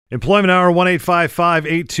Employment Hour,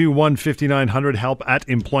 1-855-821-5900, help at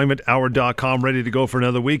employmenthour.com, ready to go for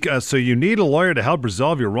another week. So you need a lawyer to help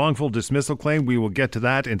resolve your wrongful dismissal claim. We will get to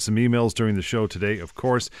that and some emails during the show today, of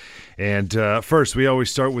course. And first, we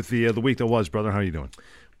always start with the week that was. Brother, how are you doing?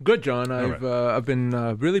 Good, John. I've been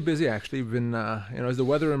really busy, actually. Been as the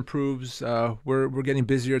weather improves, we're getting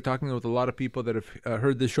busier, talking with a lot of people that have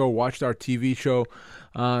heard the show, watched our TV show,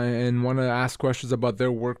 and want to ask questions about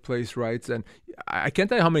their workplace rights. And I can't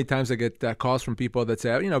tell you how many times I get calls from people that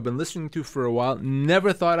say, I've been listening to you for a while,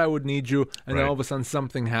 never thought I would need you, and then all of a sudden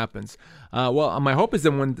something happens. Well, my hope is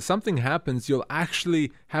that when something happens, you'll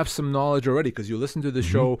actually have some knowledge already because you listen to the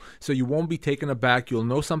show, so you won't be taken aback. You'll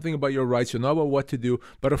know something about your rights. You'll know about what to do.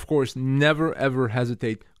 But of course, never, ever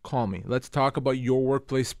hesitate. Call me. Let's talk about your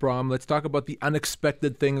workplace problem. Let's talk about the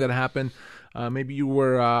unexpected thing that happened. Maybe you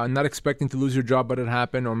were not expecting to lose your job, but it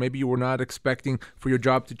happened. Or maybe you were not expecting for your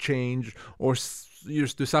job to change or you're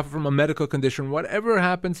to suffer from a medical condition. Whatever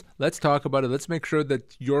happens, let's talk about it. Let's make sure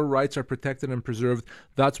that your rights are protected and preserved.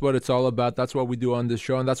 That's what it's all about. That's what we do on this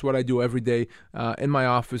show, and that's what I do every day in my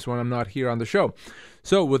office when I'm not here on the show.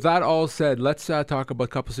 So with that all said, let's talk about a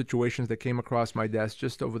couple situations that came across my desk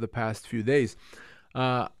just over the past few days.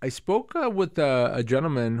 I spoke with a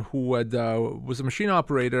gentleman who was a machine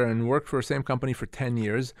operator and worked for the same company for 10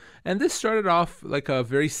 years. And this started off like a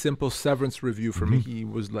very simple severance review for me. He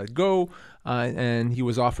was let go and he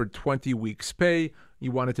was offered 20 weeks pay. He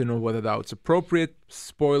wanted to know whether that was appropriate.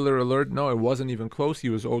 Spoiler alert, no, it wasn't even close. He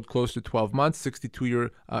was owed close to 12 months,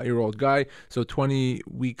 62-year-old guy. So 20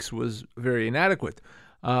 weeks was very inadequate.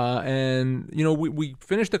 We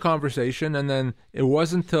finished the conversation, and then it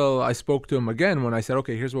wasn't until I spoke to him again when I said,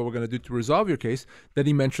 okay, here's what we're going to do to resolve your case, that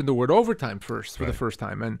he mentioned the word overtime for the first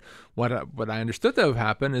time. And what I understood to have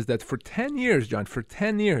happened is that for 10 years, John,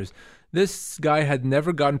 this guy had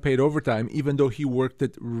never gotten paid overtime, even though he worked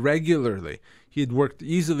it regularly. He had worked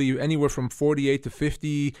easily anywhere from 48 to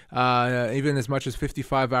 50, even as much as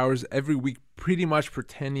 55 hours every week, pretty much for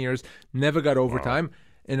 10 years, never got overtime. Wow.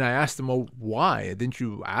 And I asked him, well, why? Didn't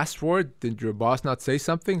you ask for it? Did your boss not say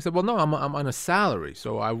something? He said, well, no, I'm on a salary,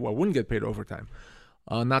 so I wouldn't get paid overtime.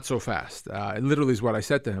 Not so fast. It literally is what I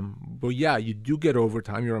said to him. But yeah, you do get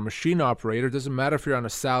overtime. You're a machine operator. It doesn't matter if you're on a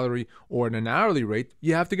salary or an hourly rate.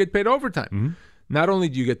 You have to get paid overtime. Mm-hmm. Not only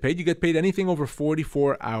do you get paid anything over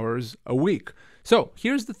 44 hours a week. So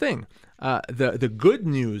here's the thing. The good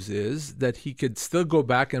news is that he could still go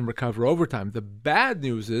back and recover overtime. The bad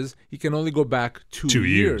news is he can only go back 2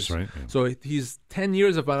 years. Right? Yeah. So he's 10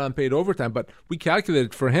 years of unpaid overtime, but we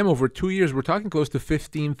calculated for him over 2 years, we're talking close to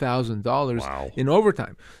 $15,000 in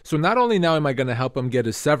overtime. So not only now am I going to help him get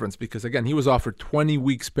his severance, because again, he was offered 20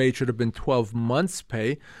 weeks pay, it should have been 12 months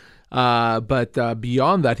pay. But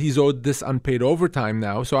beyond that, he's owed this unpaid overtime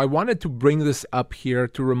now. So I wanted to bring this up here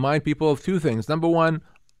to remind people of two things. Number one,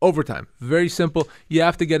 overtime. Very simple. You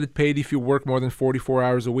have to get it paid if you work more than 44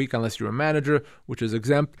 hours a week, unless you're a manager, which is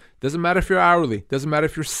exempt. Doesn't matter if you're hourly. Doesn't matter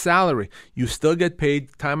if you're salary. You still get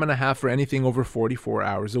paid time and a half for anything over 44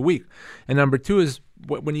 hours a week. And number two is,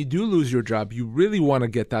 when you do lose your job, you really want to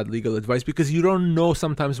get that legal advice because you don't know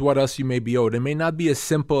sometimes what else you may be owed. It may not be as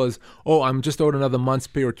simple as, I'm just owed another month's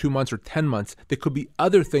pay or 2 months or 10 months. There could be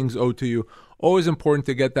other things owed to you. Always important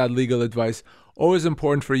to get that legal advice. Always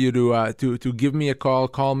important for you to give me a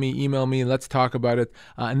call me, email me, and let's talk about it.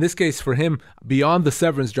 In this case, for him, beyond the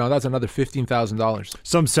severance, John, that's another $15,000.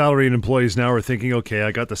 Some salaried employees now are thinking, okay,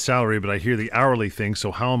 I got the salary, but I hear the hourly thing,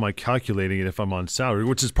 so how am I calculating it if I'm on salary?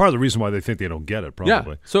 Which is part of the reason why they think they don't get it,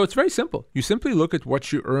 probably. Yeah, so it's very simple. You simply look at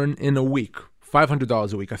what you earn in a week.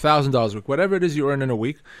 $500 a week, $1,000 a week, whatever it is you earn in a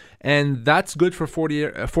week, and that's good for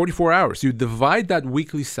 44 hours. You divide that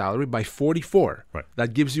weekly salary by 44. Right.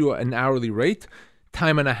 That gives you an hourly rate.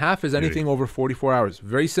 Time and a half is anything over 44 hours.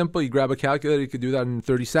 Very simple. You grab a calculator, you could do that in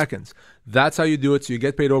 30 seconds. That's how you do it, so you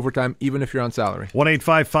get paid overtime even if you're on salary.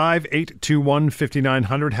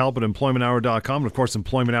 1-855-821-5900, help at employmenthour.com. And of course,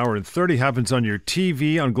 Employment Hour in 30 happens on your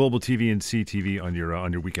TV, on Global TV and CTV on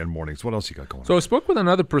your weekend mornings. What else you got going on? So I spoke with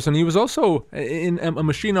another person. He was also in a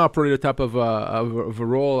machine operator type of a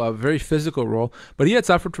role, a very physical role, but he had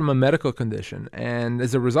suffered from a medical condition. And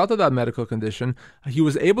as a result of that medical condition, he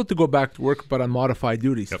was able to go back to work, but on modified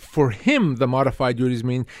duties. Yep. For him, the modified duties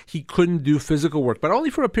mean he couldn't do physical work, but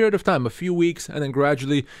only for a period of time, a few weeks, and then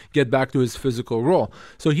gradually get back to his physical role.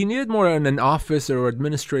 So he needed more in an office or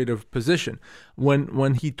administrative position.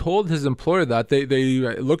 When he told his employer that, they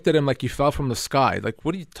looked at him like he fell from the sky. Like,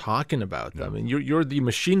 what are you talking about? Yeah. I mean, you're the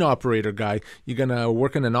machine operator guy. You're going to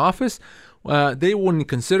work in an office? They wouldn't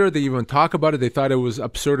consider it. They even talk about it. They thought it was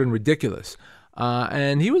absurd and ridiculous.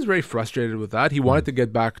 And he was very frustrated with that. He wanted to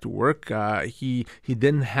get back to work. He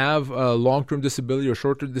didn't have a long-term disability or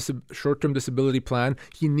short-term disability plan.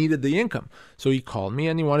 He needed the income. So he called me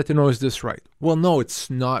and he wanted to know, is this right? Well, no, it's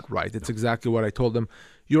not right. It's exactly what I told him.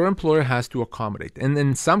 Your employer has to accommodate. And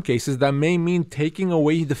in some cases, that may mean taking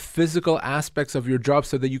away the physical aspects of your job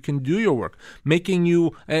so that you can do your work, making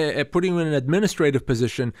you, putting you in an administrative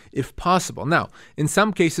position if possible. Now, in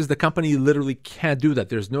some cases, the company literally can't do that.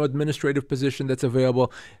 There's no administrative position that's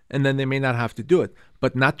available, and then they may not have to do it.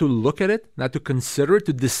 But not to look at it, not to consider it,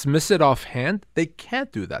 to dismiss it offhand, they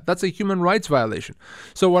can't do that. That's a human rights violation.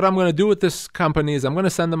 So what I'm going to do with this company is I'm going to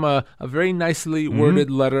send them a very nicely worded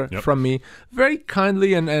letter from me, very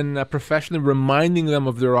kindly and professionally reminding them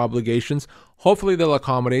of their obligations. Hopefully they'll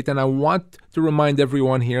accommodate, and I want to remind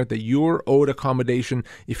everyone here that you're owed accommodation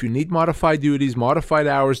if you need modified duties, modified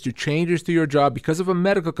hours, to changes to your job because of a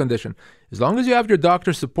medical condition. As long as you have your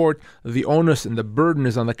doctor's support, the onus and the burden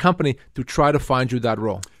is on the company to try to find you that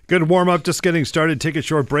role. Good warm-up, just getting started. Take a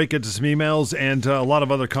short break, get to some emails, and a lot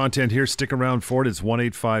of other content here. Stick around for it. It's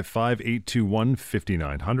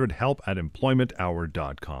 1-855-821-5900,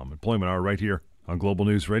 help@employmenthour.com. Employment Hour right here on Global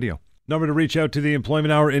News Radio. Number to reach out to the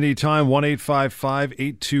Employment Hour anytime,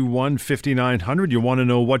 1-855-821-5900. You want to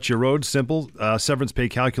know what you're owed? Simple.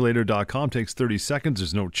 Severancepaycalculator.com. Takes 30 seconds.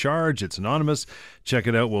 There's no charge. It's anonymous. Check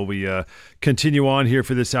it out while we continue on here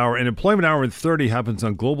for this hour. And Employment Hour in 30 happens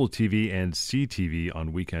on Global TV and CTV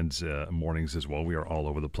on weekends, mornings as well. We are all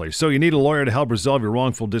over the place. So you need a lawyer to help resolve your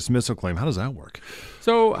wrongful dismissal claim. How does that work?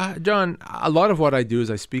 So, John, a lot of what I do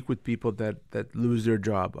is I speak with people that lose their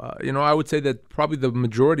job. I would say that probably the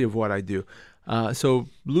majority of what I do. So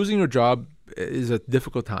losing your job is a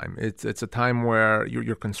difficult time. It's a time where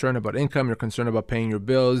you're concerned about income, you're concerned about paying your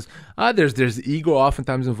bills. There's ego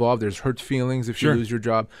oftentimes involved. There's hurt feelings if you lose your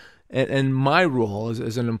job. And my role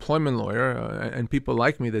as an employment lawyer, and people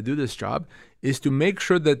like me that do this job, is to make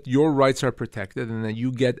sure that your rights are protected and that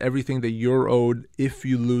you get everything that you're owed if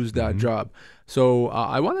you lose that job. So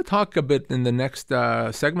I want to talk a bit in the next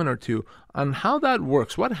segment or two on how that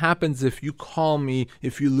works. What happens if you call me,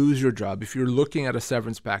 if you lose your job, if you're looking at a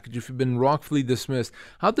severance package, if you've been wrongfully dismissed?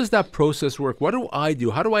 How does that process work? What do I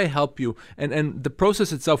do? How do I help you? And the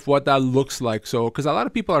process itself, what that looks like. So, because a lot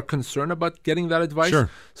of people are concerned about getting that advice. Sure.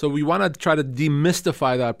 So we want to try to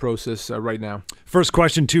demystify that process right now. First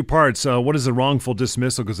question, two parts. What is a wrongful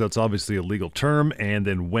dismissal? Because that's obviously a legal term. And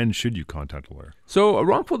then when should you contact a lawyer? So a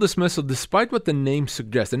wrongful dismissal, despite what the name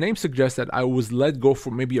suggests that I was let go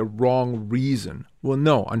for maybe a wrong reason. Well,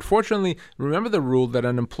 no. Unfortunately, remember the rule that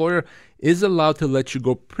an employer is allowed to let you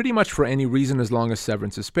go pretty much for any reason as long as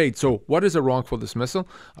severance is paid. So what is a wrongful dismissal?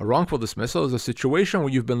 A wrongful dismissal is a situation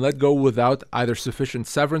where you've been let go without either sufficient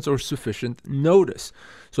severance or sufficient notice.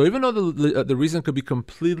 So even though the reason could be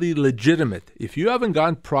completely legitimate, if you haven't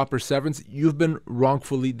gotten proper severance, you've been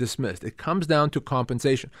wrongfully dismissed. It comes down to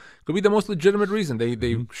compensation. It could be the most legitimate reason.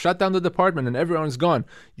 They shut down the department and everyone's gone.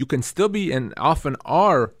 You can still be, and often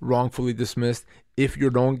are, wrongfully dismissed if you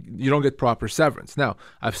don't get proper severance. Now,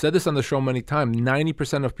 I've said this on the show many times,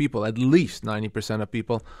 90% of people, at least 90% of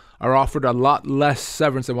people, are offered a lot less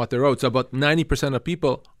severance than what they're owed. So about 90% of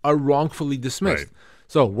people are wrongfully dismissed. Right.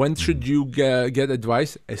 So when should you get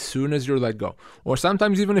advice? As soon as you're let go. Or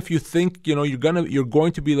sometimes even if you think you're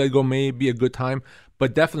going to be let go, may be a good time.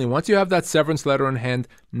 But definitely, once you have that severance letter in hand,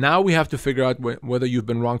 now we have to figure out whether you've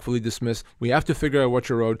been wrongfully dismissed. We have to figure out what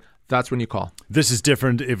you're owed. That's when you call. This is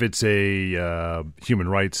different if it's a human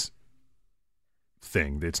rights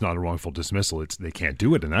thing. It's not a wrongful dismissal. They can't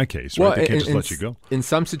do it in that case, right? They can't just let you go. In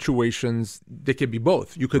some situations, they could be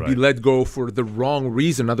both. You could be let go for the wrong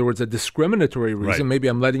reason. In other words, a discriminatory reason. Right. Maybe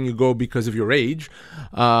I'm letting you go because of your age.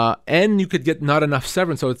 And you could get not enough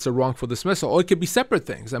severance, so it's a wrongful dismissal. Or it could be separate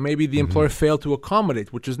things. And maybe the employer failed to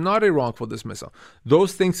accommodate, which is not a wrongful dismissal.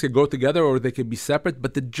 Those things could go together or they could be separate.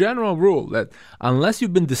 But the general rule that unless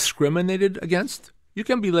you've been discriminated against, you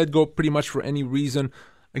can be let go pretty much for any reason.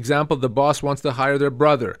 Example, the boss wants to hire their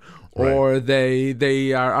brother, or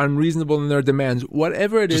they are unreasonable in their demands.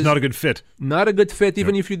 Whatever it is. It's not a good fit. Not a good fit,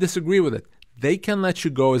 even if you disagree with it. They can let you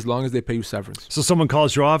go as long as they pay you severance. So someone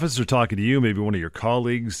calls your office or talking to you, maybe one of your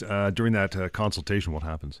colleagues, during that consultation, what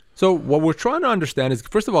happens? So what we're trying to understand is,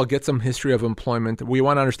 first of all, get some history of employment. We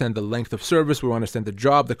want to understand the length of service. We want to understand the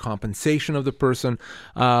job, the compensation of the person,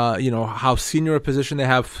 how senior a position they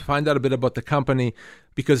have, find out a bit about the company,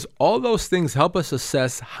 because all those things help us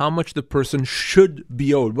assess how much the person should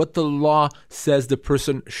be owed, what the law says the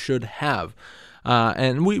person should have.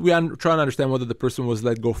 And we trying to understand whether the person was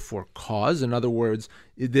let go for cause. In other words,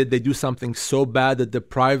 did they do something so bad that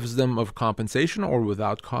deprives them of compensation, or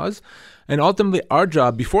without cause? And ultimately, our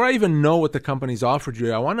job, before I even know what the company's offered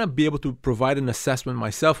you, I want to be able to provide an assessment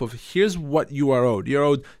myself of here's what you are owed. You're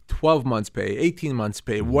owed 12 months pay, 18 months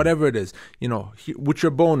pay, whatever it is, with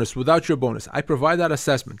your bonus, without your bonus. I provide that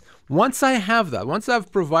assessment. Once I have that, once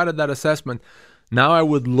I've provided that assessment, now I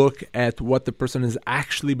would look at what the person has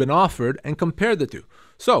actually been offered and compare the two.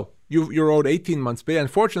 So you're owed 18 months pay.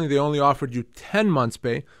 Unfortunately, they only offered you 10 months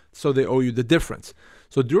pay, so they owe you the difference.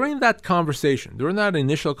 So during that conversation, during that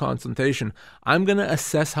initial consultation, I'm going to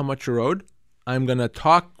assess how much you're owed. I'm going to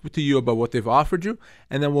talk to you about what they've offered you,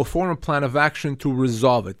 and then we'll form a plan of action to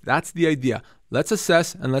resolve it. That's the idea. Let's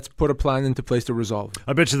assess and let's put a plan into place to resolve it.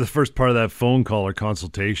 I bet you the first part of that phone call or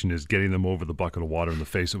consultation is getting them over the bucket of water in the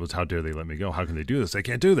face. It was, how dare they let me go? How can they do this? They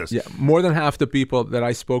can't do this. Yeah, more than half the people that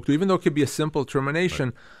I spoke to, even though it could be a simple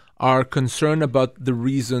termination, are concerned about the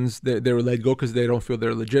reasons that they were let go because they don't feel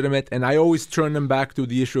they're legitimate. And I always turn them back to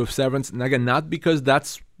the issue of severance. And again, not because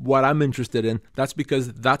that's what I'm interested in. That's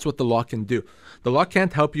because that's what the law can do. The law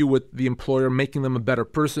can't help you with the employer making them a better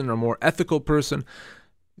person or a more ethical person.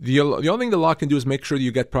 The only thing the law can do is make sure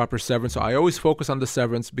you get proper severance. So I always focus on the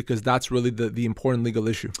severance because that's really the important legal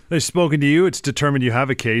issue. They've spoken to you. It's determined you have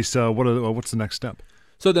a case. What's the next step?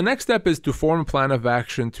 So the next step is to form a plan of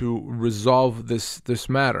action to resolve this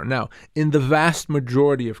matter. Now, in the vast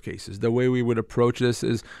majority of cases, the way we would approach this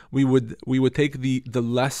is we would take the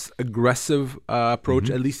less aggressive approach,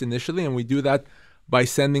 at least initially, and we do that by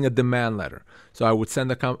sending a demand letter. So I would send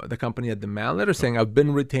the company a demand letter saying, I've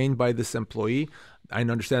been retained by this employee. I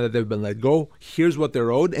understand that they've been let go. Here's what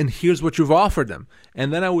they're owed, and here's what you've offered them.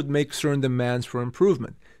 And then I would make certain demands for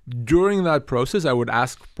improvement. During that process, I would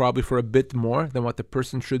ask probably for a bit more than what the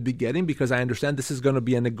person should be getting because I understand this is going to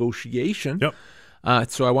be a negotiation. Yep.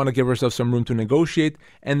 So I want to give ourselves some room to negotiate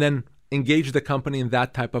and then engage the company in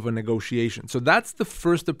that type of a negotiation. So that's the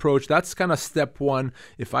first approach. That's kind of step one.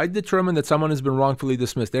 If I determine that someone has been wrongfully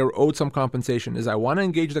dismissed, they're owed some compensation, is I want to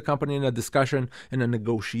engage the company in a discussion, in a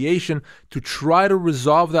negotiation to try to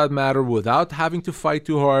resolve that matter without having to fight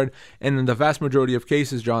too hard. And in the vast majority of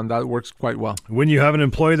cases, John, that works quite well. When you have an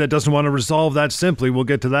employee that doesn't want to resolve that simply, we'll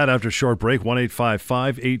get to that after a short break.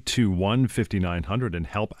 1-855-821-5900 and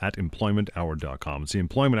help@employmenthour.com. It's the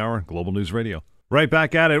Employment Hour, Global News Radio. Right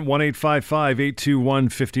back at it,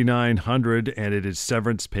 1-855-821-5900, and it is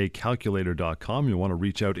severancepaycalculator.com. You'll want to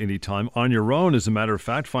reach out anytime on your own, as a matter of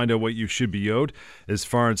fact. Find out what you should be owed as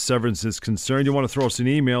far as severance is concerned. You want to throw us an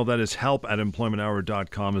email, that is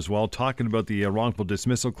help@employmenthour.com as well, talking about the wrongful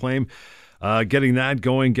dismissal claim, getting that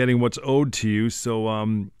going, getting what's owed to you. So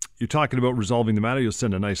you're talking about resolving the matter. You'll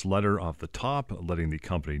send a nice letter off the top, letting the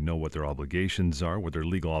company know what their obligations are, what their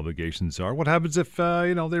legal obligations are. What happens if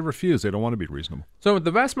they refuse? They don't want to be reasonable. So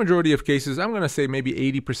the vast majority of cases, I'm going to say maybe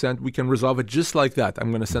 80%, we can resolve it just like that.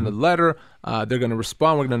 I'm going to send a letter. They're going to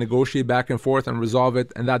respond. We're going to negotiate back and forth and resolve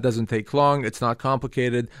it. And that doesn't take long. It's not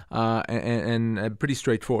complicated and pretty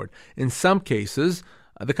straightforward. In some cases,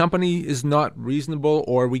 the company is not reasonable,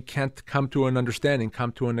 or we can't come to an understanding,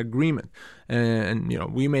 come to an agreement. And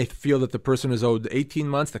we may feel that the person is owed 18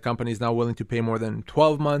 months. The company is now willing to pay more than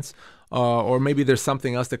 12 months. Or maybe there's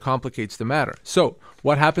something else that complicates the matter. So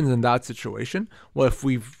what happens in that situation? Well, if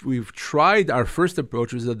we've tried our first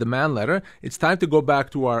approach, which is a demand letter, it's time to go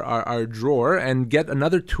back to our drawer and get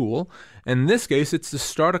another tool. In this case, it's to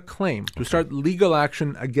start a claim, to start legal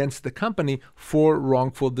action against the company for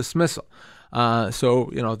wrongful dismissal.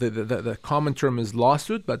 The common term is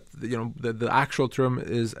lawsuit, but the actual term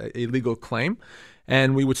is a legal claim.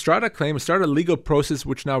 And we would start a claim, start a legal process,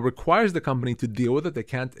 which now requires the company to deal with it. They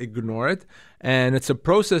can't ignore it. And it's a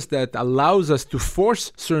process that allows us to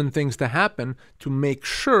force certain things to happen to make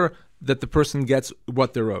sure that the person gets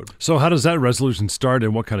what they're owed. So how does that resolution start,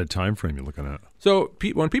 and what kind of time frame are you looking at? So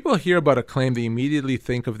when people hear about a claim, they immediately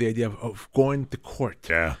think of the idea of going to court.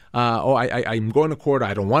 Yeah. I'm going to court.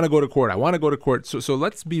 I don't want to go to court. I want to go to court. So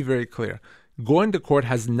let's be very clear. Going to court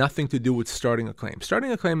has nothing to do with starting a claim.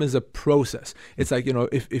 Starting a claim is a process. It's like,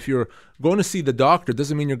 if you're going to see the doctor,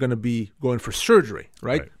 doesn't mean you're going to be going for surgery,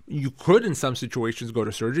 right? You could, in some situations, go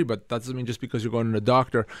to surgery, but that doesn't mean just because you're going to the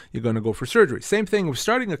doctor, you're going to go for surgery. Same thing with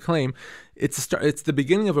starting a claim. It's the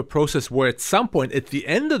beginning of a process where at some point, at the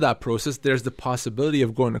end of that process, there's the possibility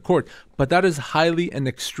of going to court. But that is highly and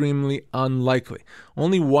extremely unlikely.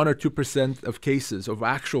 Only 1 or 2% of cases of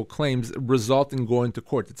actual claims result in going to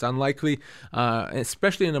court. It's unlikely,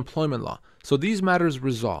 especially in employment law. So these matters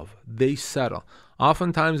resolve. They settle.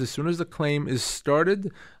 Oftentimes, as soon as the claim is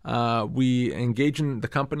started, we engage in the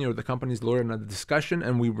company or the company's lawyer in a discussion,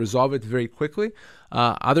 and we resolve it very quickly.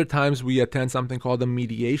 Other times, we attend something called a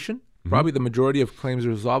mediation. Probably the majority of claims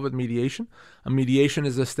resolve at mediation. A mediation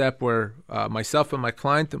is a step where myself and my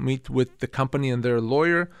client meet with the company and their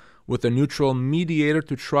lawyer with a neutral mediator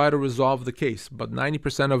to try to resolve the case. But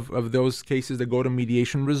 90% of those cases that go to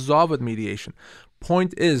mediation resolve at mediation.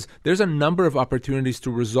 Point is, there's a number of opportunities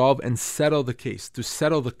to resolve and settle the case, to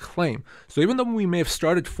settle the claim. So even though we may have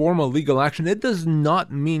started formal legal action, it does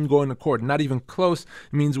not mean going to court, not even close.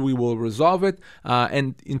 It means we will resolve it.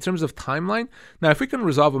 And in terms of timeline, now if we can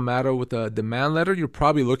resolve a matter with a demand letter, you're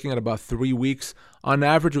probably looking at about 3 weeks. On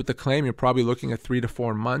average, with the claim, you're probably looking at 3 to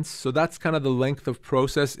 4 months. So that's kind of the length of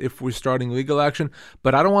process if we're starting legal action.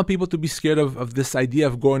 But I don't want people to be scared of this idea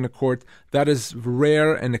of going to court. That is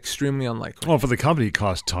rare and extremely unlikely. Well, for the company, it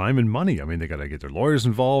costs time and money. I mean, they got to get their lawyers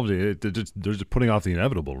involved. They're just putting off the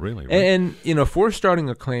inevitable, really. Right? And if we're starting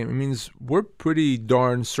a claim, it means we're pretty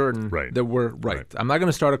darn certain that we're right. I'm not going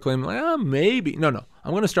to start a claim like, maybe. No.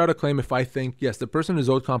 I'm going to start a claim if I think, yes, the person is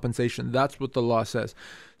owed compensation. That's what the law says.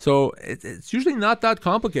 So it's usually not that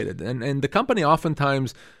complicated. And the company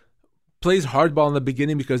oftentimes plays hardball in the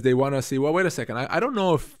beginning because they want to say, well, wait a second. I don't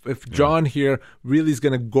know if John here really is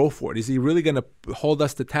going to go for it. Is he really going to hold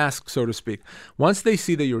us to task, so to speak? Once they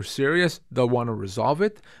see that you're serious, they'll want to resolve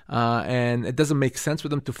it. And it doesn't make sense for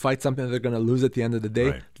them to fight something that they're going to lose at the end of the day.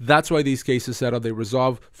 Right. That's why these cases settle. They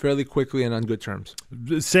resolve fairly quickly and on good terms.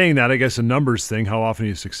 Saying that, I guess a numbers thing, how often are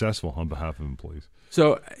you successful on behalf of employees?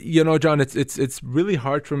 So, John, it's really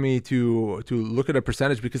hard for me to look at a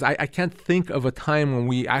percentage because I can't think of a time when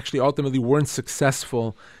we actually ultimately weren't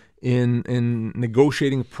successful in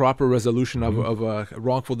negotiating proper resolution of a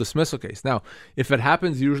wrongful dismissal case. Now, if it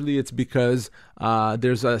happens, usually it's because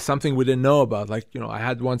there's something we didn't know about. Like, I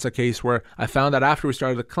had once a case where I found out after we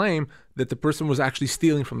started the claim that the person was actually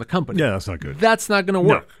stealing from the company. Yeah, that's not good. That's not going to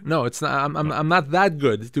work. No, it's not. I'm not that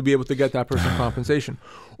good to be able to get that person compensation.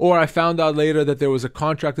 Or I found out later that there was a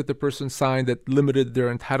contract that the person signed that limited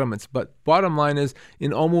their entitlements. But bottom line is,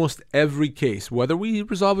 in almost every case, whether we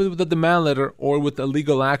resolve it with a demand letter or with a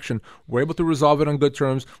legal action, we're able to resolve it on good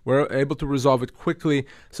terms. We're able to resolve it quickly.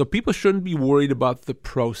 So people shouldn't be worried about the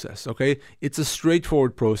process, okay? It's a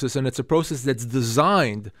straightforward process, and it's a process that's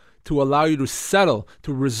designed to allow you to settle,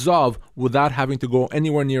 to resolve without having to go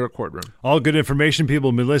anywhere near a courtroom. All good information.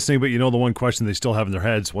 People have been listening, but the one question they still have in their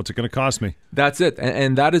heads, what's it going to cost me? That's it.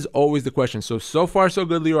 And that is always the question. So far, so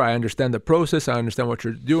good, Lior. I understand the process. I understand what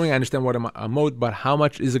you're doing. I understand what I'm owed, but how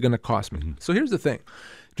much is it going to cost me? Mm-hmm. So here's the thing,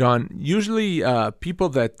 John. Usually people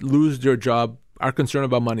that lose their job are concerned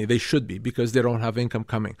about money. They should be, because they don't have income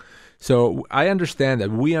coming. So I understand that.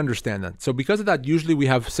 We understand that. So because of that, usually we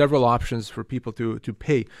have several options for people to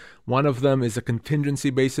pay. One of them is a contingency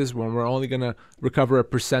basis, when we're only going to recover a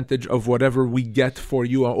percentage of whatever we get for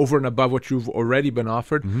you over and above what you've already been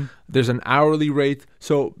offered. Mm-hmm. There's an hourly rate.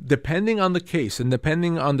 So depending on the case and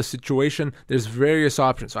depending on the situation, there's various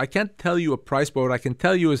options. So I can't tell you a price, but what I can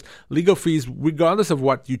tell you is legal fees, regardless of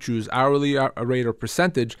what you choose, hourly rate or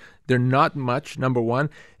percentage, they're not much, number one.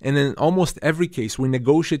 And in almost every case, we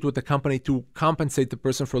negotiate with the company to compensate the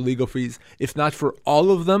person for legal fees. If not for all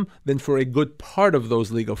of them, then for a good part of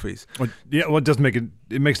those legal fees. Well, it doesn't make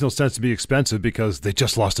it makes no sense to be expensive because they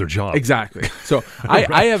just lost their job. Exactly. So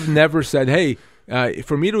I have never said, hey,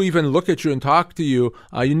 for me to even look at you and talk to you,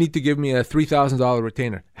 you need to give me a $3,000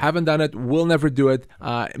 retainer. Haven't done it. Will never do it.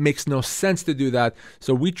 It makes no sense to do that.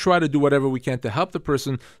 So we try to do whatever we can to help the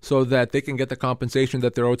person so that they can get the compensation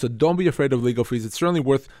that they're owed. So don't be afraid of legal fees. It's certainly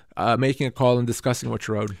worth making a call and discussing what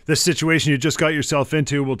you're owed. This situation you just got yourself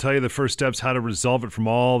into, we'll tell you the first steps, how to resolve it from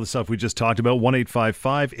all the stuff we just talked about.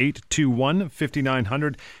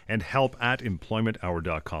 1-855-821-5900 and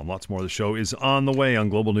help@employmenthour.com. Lots more of the show is on the way on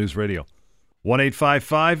Global News Radio.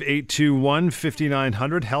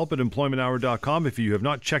 1-855-821-5900, help@employmenthour.com. If you have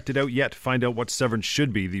not checked it out yet, find out what severance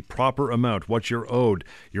should be, the proper amount, what you're owed,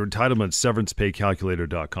 your entitlement,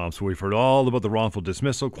 severancepaycalculator.com. So we've heard all about the wrongful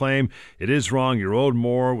dismissal claim. It is wrong. You're owed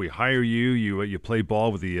more. We hire you. You play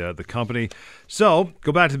ball with the company. So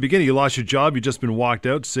go back to the beginning. You lost your job. You've just been walked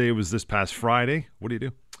out. Say it was this past Friday. What do you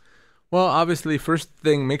do? Well, obviously, first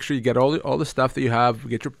thing, make sure you get all the stuff that you have,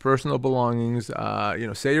 get your personal belongings,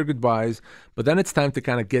 say your goodbyes. But then it's time to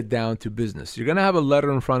kind of get down to business. You're going to have a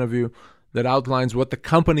letter in front of you that outlines what the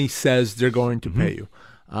company says they're going to pay you.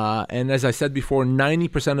 And as I said before,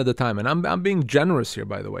 90% of the time, and I'm being generous here,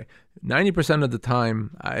 by the way, 90% of the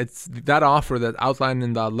time, it's that offer that outlined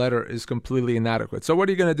in that letter is completely inadequate. So what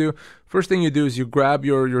are you going to do? First thing you do is you grab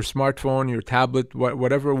your smartphone, your tablet,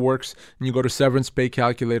 whatever works, and you go to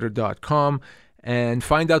severancepaycalculator.com. and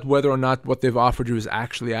find out whether or not what they've offered you is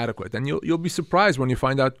actually adequate. And you'll be surprised when you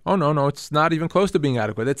find out, oh, no, it's not even close to being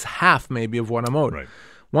adequate. It's half maybe of what I'm owed. Right.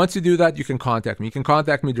 Once you do that, you can contact me. You can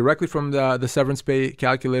contact me directly from the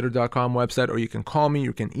severancepaycalculator.com website, or you can call me,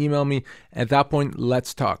 you can email me. At that point,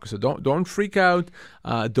 let's talk. So don't freak out.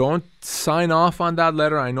 Don't sign off on that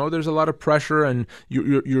letter. I know there's a lot of pressure, and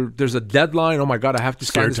there's a deadline. Oh my God, I have to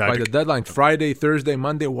sign this by the deadline. Friday, Thursday,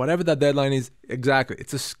 Monday, whatever that deadline is. Exactly.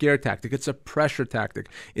 It's a scare tactic. It's a pressure tactic.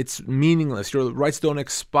 It's meaningless. Your rights don't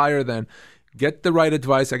expire then. Get the right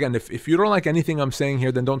advice. Again, if you don't like anything I'm saying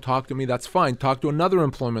here, then don't talk to me. That's fine. Talk to another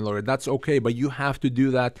employment lawyer. That's okay, but you have to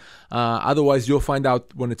do that. Otherwise, you'll find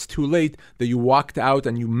out when it's too late that you walked out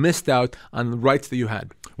and you missed out on the rights that you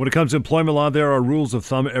had. When it comes to employment law, there are rules of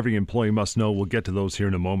thumb every employee must know. We'll get to those here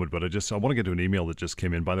in a moment, but I want to get to an email that just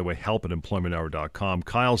came in. By the way, help@employmenthour.com.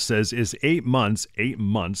 Kyle says, is 8 months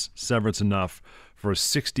severance enough for a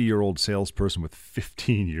 60-year-old salesperson with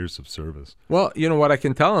 15 years of service? Well, you know what I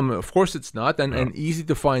can tell him? Of course it's not, and easy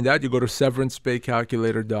to find out. You go to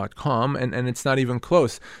severancepaycalculator.com, and it's not even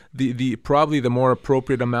close. The probably the more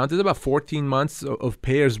appropriate amount is about 14 months of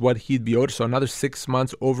pay is what he'd be owed, so another 6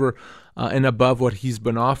 months over and above what he's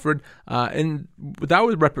been offered. And that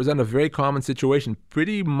would represent a very common situation,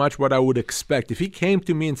 pretty much what I would expect. If he came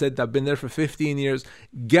to me and said, I've been there for 15 years,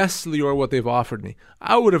 guess, Lior, what they've offered me.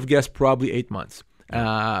 I would have guessed probably 8 months.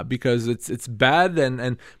 Because it's bad,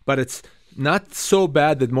 but it's not so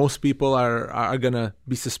bad that most people are going to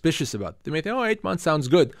be suspicious about it. They may think, 8 months sounds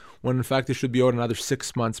good, when in fact they should be owed another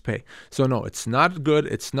 6 months' pay. So no, it's not good.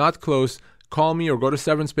 It's not close. Call me or go to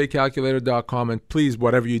severancepaycalculator.com, and please,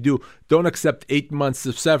 whatever you do, don't accept 8 months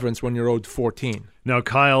of severance when you're owed 14. Now,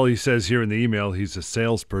 Kyle, he says here in the email, he's a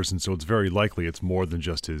salesperson, so it's very likely it's more than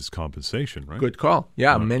just his compensation, right? Good call.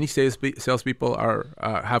 Yeah, many salespeople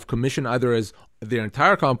have commission either as their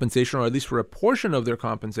entire compensation or at least for a portion of their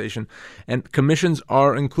compensation, and commissions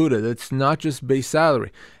are included. It's not just base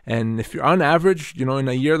salary. And if you're on average, in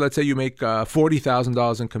a year, let's say you make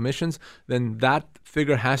 $40,000 in commissions, then that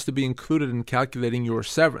figure has to be included in calculating your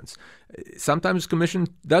severance. Sometimes commission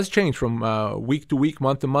does change from week to week,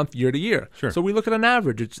 month to month, year to year. Sure. So we look at an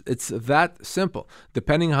average. It's that simple.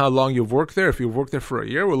 Depending how long you've worked there, if you've worked there for a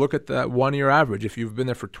year, we'll look at that 1 year average. If you've been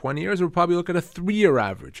there for 20 years, we'll probably look at a 3-year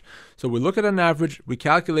average. So we look at an average, we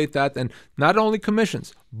calculate that, and not only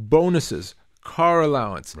commissions, bonuses, car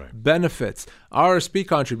allowance, benefits, RSP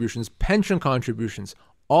contributions, pension contributions,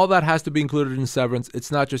 all that has to be included in severance.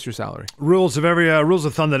 It's not just your salary. Rules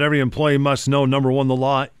of thumb that every employee must know. Number one, the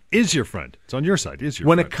law is your friend. It's on your side.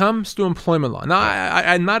 When it comes to employment law, now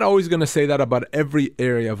I'm not always going to say that about every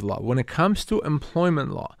area of law. When it comes to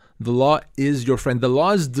employment law, the law is your friend. The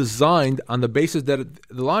law is designed on the basis that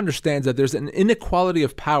the law understands that there's an inequality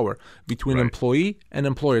of power between employee and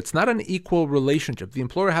employer. It's not an equal relationship. The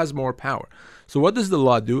employer has more power. So what does the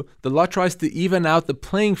law do? The law tries to even out the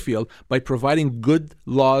playing field by providing good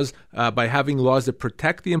laws, by having laws that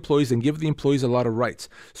protect the employees and give the employees a lot of rights.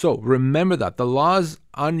 So remember that. The law's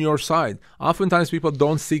on your side. Oftentimes people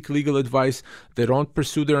don't seek legal advice. They don't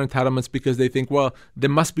pursue their entitlements because they think, well, there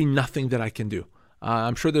must be nothing that I can do.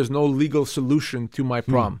 I'm sure there's no legal solution to my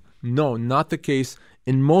problem. No, not the case.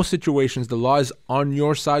 In most situations, the law is on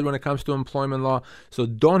your side when it comes to employment law. So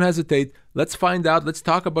don't hesitate. Let's find out. Let's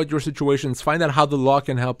talk about your situation. Let's find out how the law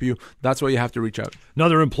can help you. That's why you have to reach out.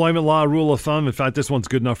 Another employment law rule of thumb. In fact, this one's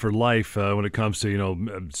good enough for life when it comes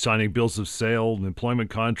to, signing bills of sale, employment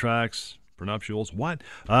contracts, prenuptials. What?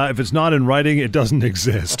 If it's not in writing, it doesn't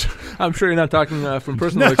exist. I'm sure you're not talking from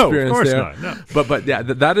personal experience of course there. Not. No. But yeah,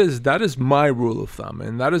 that is my rule of thumb,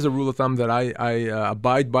 and that is a rule of thumb that I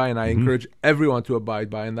abide by, and I encourage everyone to abide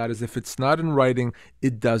by. And that is, if it's not in writing,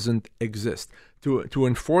 it doesn't exist. To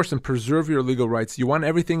enforce and preserve your legal rights, you want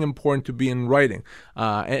everything important to be in writing,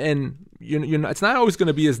 and it's not always going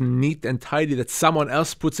to be as neat and tidy that someone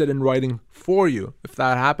else puts it in writing for you. If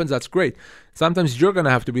that happens, that's great. Sometimes you're going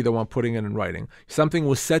to have to be the one putting it in writing. Something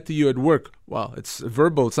was said to you at work. Well, it's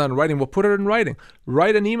verbal, it's not in writing. Well, put it in writing.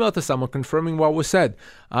 Write an email to someone confirming what was said.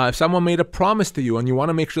 If someone made a promise to you and you want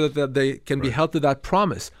to make sure that they can be held to that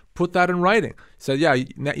promise, put that in writing. So, yeah,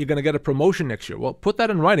 you're going to get a promotion next year. Well, put that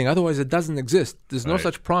in writing. Otherwise, it doesn't exist. There's no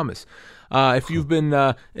such promise. If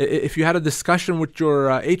you had a discussion with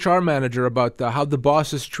your HR manager about how the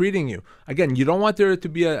boss is treating you, again, you don't want there to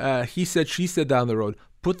be a he said, she said down the road.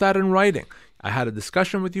 Put that in writing. I had a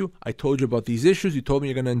discussion with you. I told you about these issues. You told me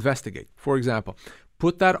you're going to investigate, for example.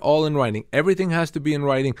 Put that all in writing. Everything has to be in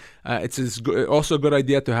writing. It's also a good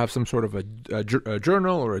idea to have some sort of a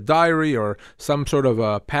journal or a diary or some sort of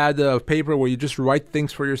a pad of paper where you just write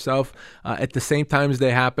things for yourself at the same time as they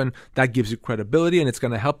happen. That gives you credibility, and it's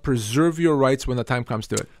going to help preserve your rights when the time comes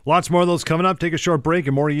to it. Lots more of those coming up. Take a short break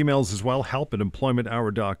and more emails as well.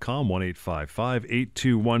 Help@employmenthour.com,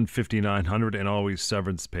 1-855-821-5900, and always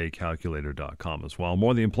severancepaycalculator.com as well. More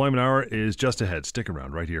of the Employment Hour is just ahead. Stick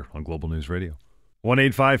around right here on Global News Radio.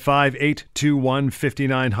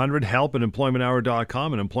 1-855-821-5900,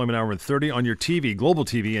 help@employmenthour.com, and Employment Hour 30 on your TV, Global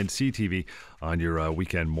TV and CTV on your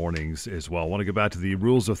weekend mornings as well. I want to go back to the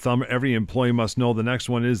rules of thumb every employee must know. The next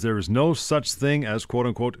one is there is no such thing as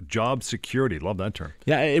quote-unquote job security. Love that term.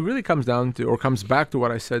 Yeah, it really comes back to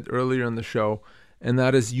what I said earlier in the show, and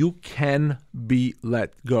that is you can be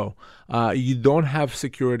let go. You don't have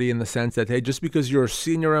security in the sense that, hey, just because you're a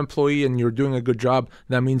senior employee and you're doing a good job,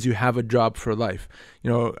 that means you have a job for life.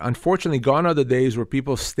 Unfortunately, gone are the days where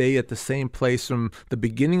people stay at the same place from the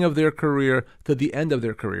beginning of their career to the end of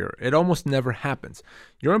their career. It almost never happens.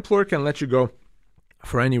 Your employer can let you go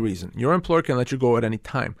for any reason. Your employer can let you go at any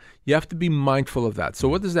time. You have to be mindful of that. So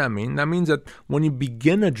what does that mean? That means that when you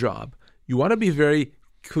begin a job, you want to be very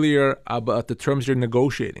clear about the terms you're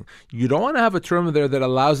negotiating. You don't want to have a term there that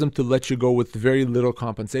allows them to let you go with very little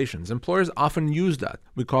compensations. Employers often use that.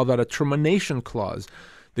 We call that a termination clause.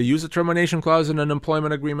 They use a termination clause in an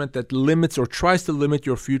employment agreement that limits or tries to limit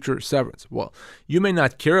your future severance. Well, you may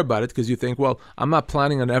not care about it because you think, well, I'm not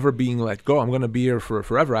planning on ever being let go. I'm going to be here for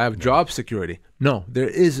forever. I have job security. No, there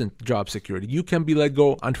isn't job security. You can be let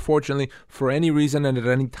go, unfortunately, for any reason and at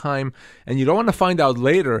any time. And you don't want to find out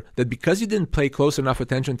later that because you didn't pay close enough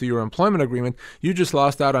attention to your employment agreement, you just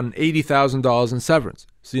lost out on $80,000 in severance.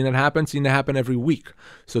 Seen it happen every week.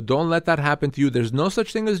 So don't let that happen to you. There's no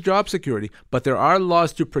such thing as job security, but there are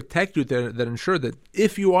laws to protect you that ensure that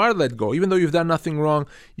if you are let go, even though you've done nothing wrong,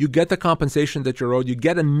 you get the compensation that you're owed. You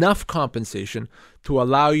get enough compensation to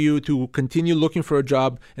allow you to continue looking for a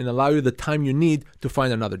job and allow you the time you need to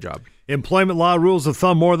find another job. Employment law rules of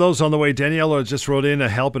thumb, more of those on the way. Daniela just wrote in,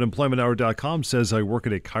 help@employmenthour.com, says, I work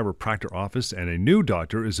at a chiropractor office and a new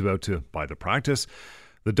doctor is about to buy the practice.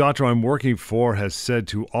 The doctor I'm working for has said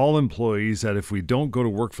to all employees that if we don't go to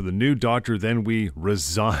work for the new doctor, then we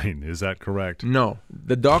resign. Is that correct? No.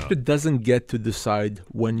 The doctor doesn't get to decide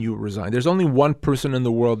when you resign. There's only one person in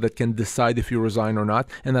the world that can decide if you resign or not,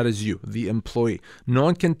 and that is you, the employee. No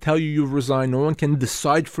one can tell you you've resigned. No one can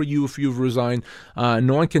decide for you if you've resigned.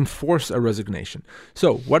 No one can force a resignation.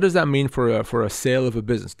 So what does that mean for a sale of a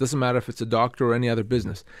business? Doesn't matter if it's a doctor or any other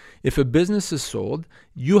business. If a business is sold,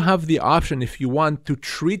 you have the option, if you want, to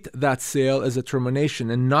treat that sale as a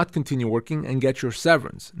termination and not continue working and get your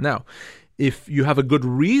severance. Now, if you have a good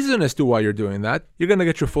reason as to why you're doing that, you're going to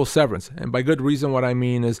get your full severance. And by good reason, what I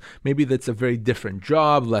mean is maybe that's a very different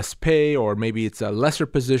job, less pay, or maybe it's a lesser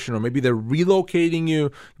position, or maybe they're relocating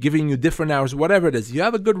you, giving you different hours, whatever it is. You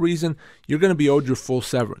have a good reason, you're going to be owed your full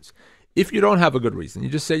severance. If you don't have a good reason, you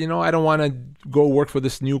just say, I don't want to go work for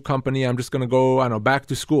this new company. I'm just going to go, back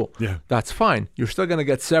to school. Yeah. That's fine. You're still going to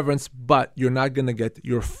get severance, but you're not going to get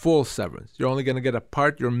your full severance. You're only going to get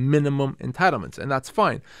your minimum entitlements, and that's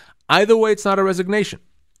fine. Either way, it's not a resignation.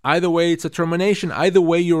 Either way, it's a termination. Either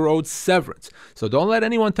way, you're owed severance. So don't let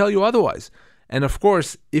anyone tell you otherwise. And of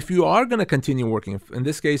course, if you are going to continue working, in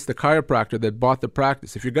this case, the chiropractor that bought the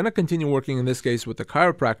practice, if you're going to continue working, in this case, with the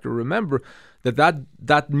chiropractor, remember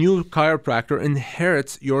that new chiropractor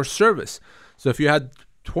inherits your service. So if you had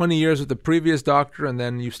 20 years with the previous doctor and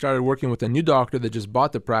then you started working with a new doctor that just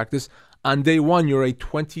bought the practice, on day one, you're a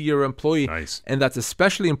 20-year employee. Nice. And that's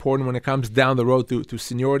especially important when it comes down the road to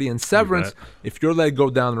seniority and severance. If you're let go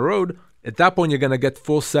down the road, at that point, you're going to get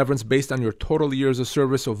full severance based on your total years of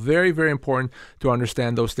service. So very, very important to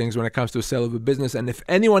understand those things when it comes to the sale of a business. And if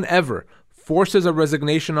anyone ever forces a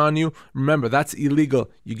resignation on you, remember, that's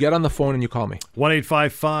illegal. You get on the phone and you call me.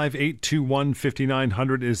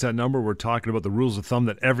 1-855-821-5900 is that number. We're talking about the rules of thumb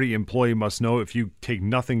that every employee must know. If you take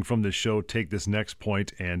nothing from this show, take this next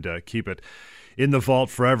point and keep it in the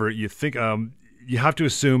vault forever. You think you have to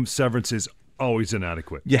assume severance is always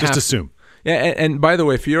inadequate. Just assume. Yeah, and by the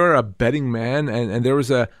way, if you're a betting man and there was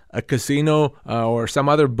a casino or some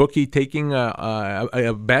other bookie taking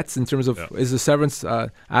bets in terms of is the severance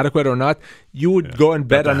adequate or not, you would go and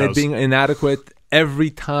bet on it being inadequate every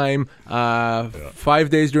time, 5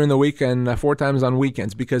 days during the week and 4 times on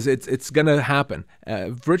weekends, because it's going to happen.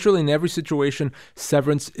 Virtually in every situation,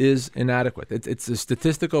 severance is inadequate. It's a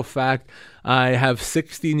statistical fact. I have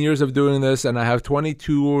 16 years of doing this, and I have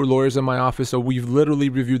 22 lawyers in my office. So we've literally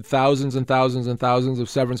reviewed thousands and thousands and thousands of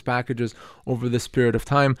severance packages over this period of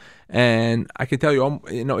time. And I can tell you,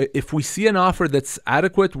 if we see an offer that's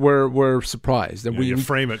adequate, we're surprised. And we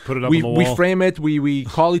frame it, put it up on the wall. We frame it. We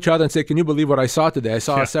call each other and say, "Can you believe what I saw today? I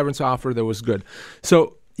saw a severance offer that was good."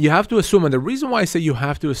 So you have to assume, and the reason why I say you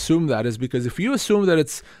have to assume that is because if you assume that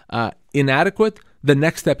it's inadequate, the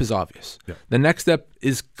next step is obvious. Yeah. The next step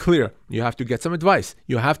is clear. You have to get some advice.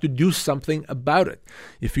 You have to do something about it.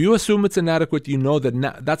 If you assume it's inadequate, you know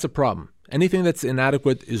that that's a problem. Anything that's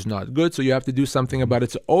inadequate is not good, so you have to do something about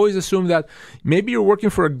it. So always assume that maybe you're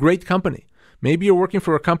working for a great company. Maybe you're working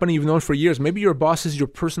for a company you've known for years. Maybe your boss is your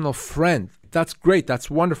personal friend. That's great.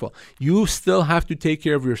 That's wonderful. You still have to take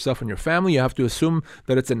care of yourself and your family. You have to assume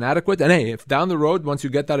that it's inadequate. And hey, if down the road, once you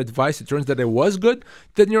get that advice, it turns that it was good,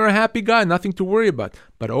 then you're a happy guy, nothing to worry about.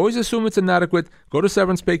 But always assume it's inadequate. Go to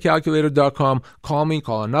severancepaycalculator.com. Call me,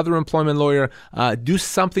 call another employment lawyer. Do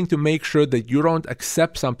something to make sure that you don't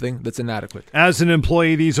accept something that's inadequate. As an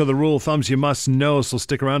employee, these are the rule of thumbs you must know. So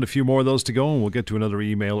stick around, a few more of those to go, and we'll get to another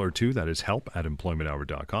email or two. That is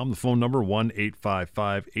help@employmenthour.com. The phone number,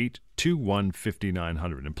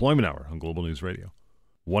 1-855-821-5900. Employment Hour on Global News Radio.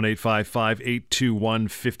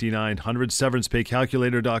 1-855-821-5900.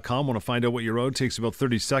 SeverancePayCalculator.com. Want to find out what you're owed? Takes about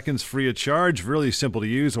 30 seconds, free of charge. Really simple to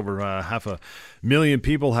use. Over 500,000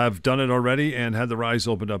 people have done it already and had their eyes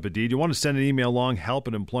opened up indeed. You want to send an email along,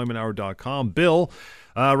 help@employmenthour.com. Bill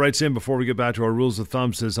writes in before we get back to our rules of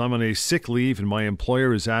thumb, says, I'm on a sick leave and my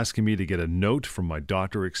employer is asking me to get a note from my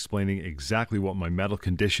doctor explaining exactly what my medical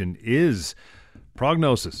condition is.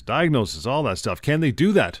 Prognosis, diagnosis, all that stuff. Can they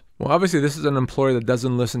do that? Well, obviously, this is an employer that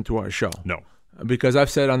doesn't listen to our show. No. Because I've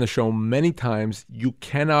said on the show many times, you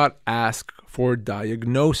cannot ask for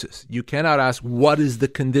diagnosis. You cannot ask what is the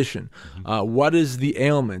condition, what is the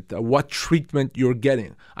ailment, what treatment you're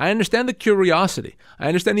getting. I understand the curiosity. I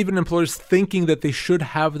understand even employers thinking that they should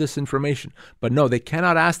have this information. But no, they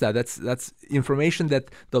cannot ask that. That's information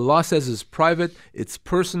that the law says is private, it's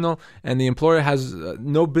personal, and the employer has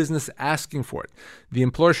no business asking for it. The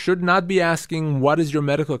employer should not be asking, what is your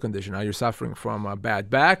medical condition? Are you suffering from a bad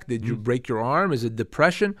back? Did you break your arm? Is it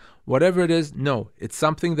depression? Whatever it is, no. It's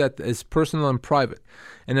something that is personal and private.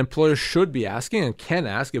 An employer should be asking, and can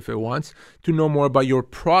ask if it wants, to know more about your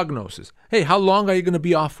prognosis. Hey, how long are you going to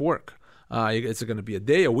be off work? Is it going to be a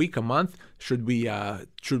day, a week, a month? Should we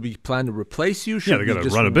plan to replace you? They got to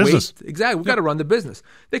run a business. Exactly. We've got to run the business.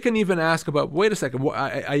 They can even ask about, wait a second,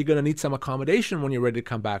 are you going to need some accommodation when you're ready to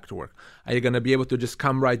come back to work? Are you going to be able to just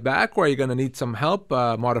come right back, or are you going to need some help,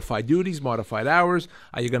 modified duties, modified hours?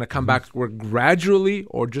 Are you going to come back to work gradually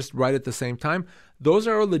or just right at the same time? Those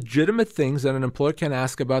are legitimate things that an employer can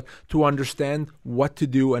ask about to understand what to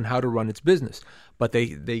do and how to run its business. But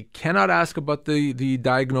they cannot ask about the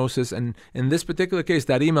diagnosis. And in this particular case,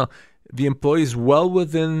 that email, the employee is well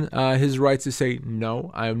within his rights to say,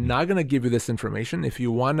 no, I'm not going to give you this information. If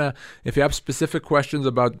you have specific questions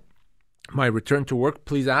about my return to work,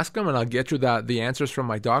 please ask them and I'll get you the answers from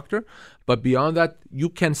my doctor. But beyond that, you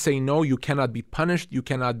can say no. You cannot be punished. You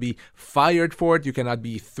cannot be fired for it. You cannot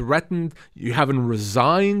be threatened. You haven't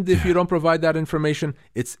resigned if you don't provide that information.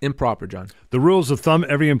 It's improper, John. The rules of thumb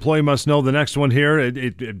every employee must know. The next one here,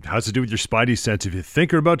 it has to do with your spidey sense. If you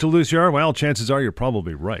think you're about to lose your arm, well, chances are you're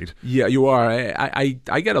probably right. Yeah, you are.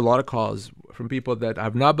 I get a lot of calls from people that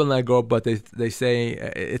have not been let go, but they say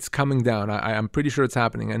it's coming down. I'm pretty sure it's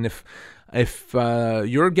happening. And if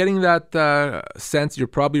you're getting that sense, you're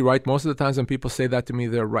probably right. Most of the times when people say that to me,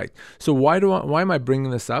 they're right. So why am I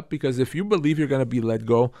bringing this up? Because if you believe you're going to be let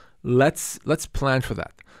go, let's plan for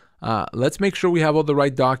that. Let's make sure we have all the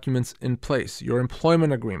right documents in place. Your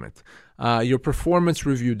employment agreement, your performance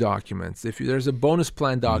review documents. If there's a bonus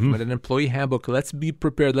plan document, an employee handbook, let's be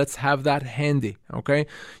prepared. Let's have that handy, okay?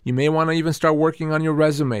 You may want to even start working on your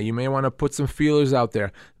resume. You may want to put some feelers out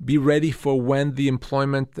there. Be ready for when the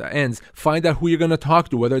employment ends. Find out who you're going to talk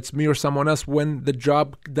to, whether it's me or someone else, when the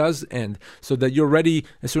job does end, so that you're ready.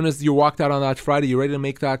 As soon as you walked out on that Friday, you're ready to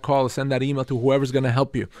make that call or send that email to whoever's going to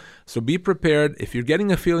help you. So be prepared. If you're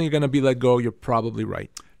getting a feeling you're going to be let go, you're probably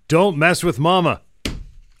right. Don't mess with mama.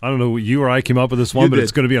 I don't know, you or I came up with this one, but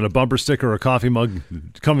it's going to be on a bumper sticker or a coffee mug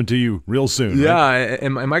coming to you real soon. Yeah. Right?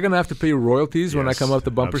 Am I going to have to pay royalties when I come up with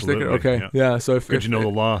the bumper sticker? Okay. Yeah. So if you know the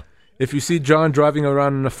law. If you see John driving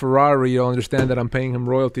around in a Ferrari, you'll understand that I'm paying him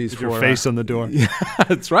royalties for your face on the door. Yeah,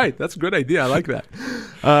 that's right. That's a good idea. I like that.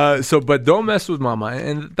 But don't mess with mama.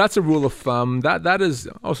 And that's a rule of thumb. That is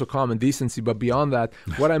also common decency. But beyond that,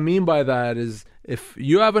 what I mean by that is, if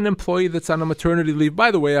you have an employee that's on a maternity leave, by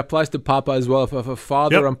the way, it applies to papa as well. If a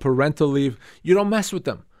father on parental leave, you don't mess with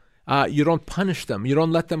them. You don't punish them. You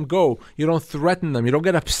don't let them go. You don't threaten them. You don't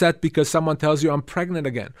get upset because someone tells you, I'm pregnant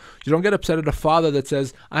again. You don't get upset at a father that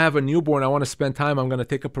says, I have a newborn, I want to spend time, I'm going to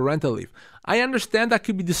take a parental leave. I understand that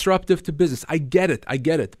could be disruptive to business. I get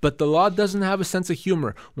it. But the law doesn't have a sense of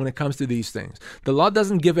humor when it comes to these things. The law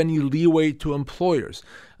doesn't give any leeway to employers.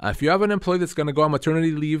 If you have an employee that's going to go on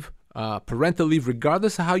maternity leave, parental leave,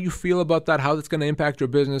 regardless of how you feel about that, how that's going to impact your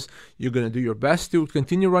business, you're going to do your best to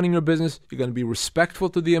continue running your business. You're going to be respectful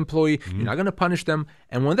to the employee. You're not going to punish them.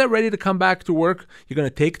 And when they're ready to come back to work, you're going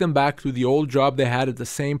to take them back to the old job they had at the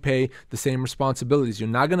same pay, the same responsibilities. You're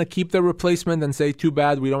not going to keep their replacement and say, too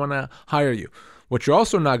bad, we don't want to hire you. What you're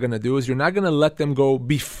also not going to do is you're not going to let them go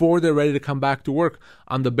before they're ready to come back to work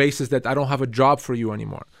on the basis that I don't have a job for you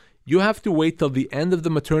anymore. You have to wait till the end of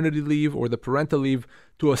the maternity leave or the parental leave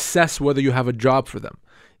to assess whether you have a job for them.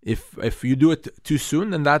 If you do it too soon,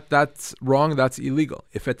 then that's wrong, that's illegal.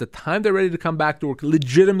 If at the time they're ready to come back to work,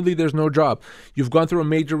 legitimately there's no job, you've gone through a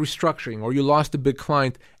major restructuring or you lost a big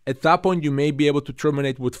client, at that point you may be able to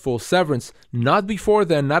terminate with full severance. Not before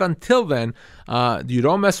then, not until then. You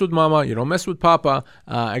don't mess with mama, you don't mess with papa.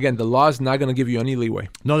 Again, the law is not going to give you any leeway.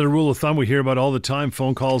 Another rule of thumb we hear about all the time,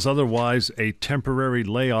 phone calls otherwise, a temporary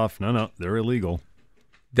layoff. No, they're illegal.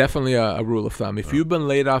 Definitely a rule of thumb. If you've been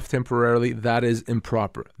laid off temporarily, that is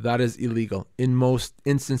improper. That is illegal in most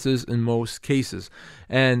instances, in most cases.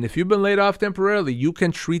 And if you've been laid off temporarily, you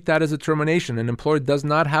can treat that as a termination. An employer does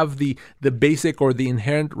not have the basic or the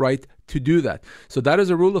inherent right to do that. So that is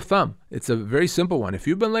a rule of thumb. It's a very simple one. If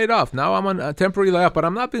you've been laid off, now I'm on a temporary layoff, but I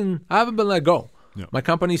haven't been let go. Yeah. My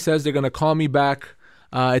company says they're going to call me back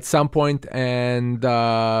at some point, and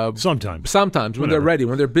sometimes when they're ready,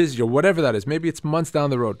 when they're busy, or whatever that is. Maybe it's months down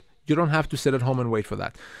the road. You don't have to sit at home and wait for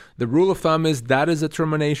that. The rule of thumb is that is a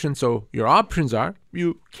termination. So your options are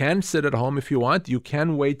you can sit at home if you want. You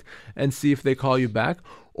can wait and see if they call you back.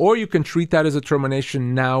 Or you can treat that as a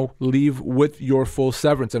termination now, leave with your full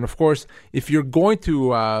severance. And of course, if you're going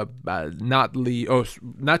to not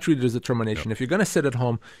treat it as a termination, if you're going to sit at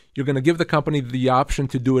home, you're going to give the company the option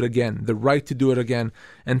to do it again, the right to do it again.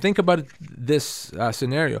 And think about this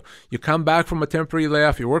scenario. You come back from a temporary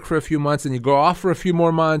layoff, you work for a few months, and you go off for a few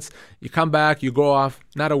more months. You come back, you go off,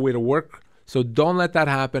 not a way to work. So don't let that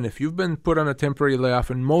happen. If you've been put on a temporary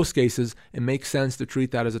layoff, in most cases, it makes sense to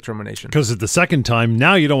treat that as a termination. Because at the second time,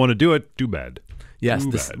 now you don't want to do it, too bad. Yes,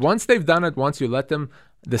 once they've done it, once you let them,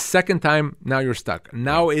 the second time, now you're stuck.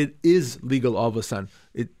 Now it is legal all of a sudden.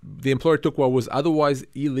 The employer took what was otherwise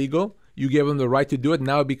illegal. You gave them the right to do it.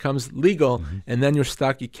 Now it becomes legal, and then you're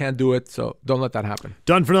stuck. You can't do it, so don't let that happen.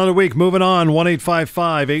 Done for another week. Moving on.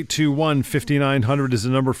 1-855-821-5900 is the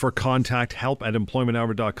number for contact,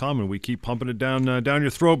 help@employmenthour.com, and we keep pumping it down your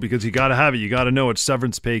throat because you got to have it. You got to know it.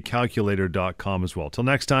 SeverancePayCalculator.com as well. Till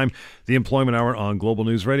next time, the Employment Hour on Global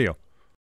News Radio.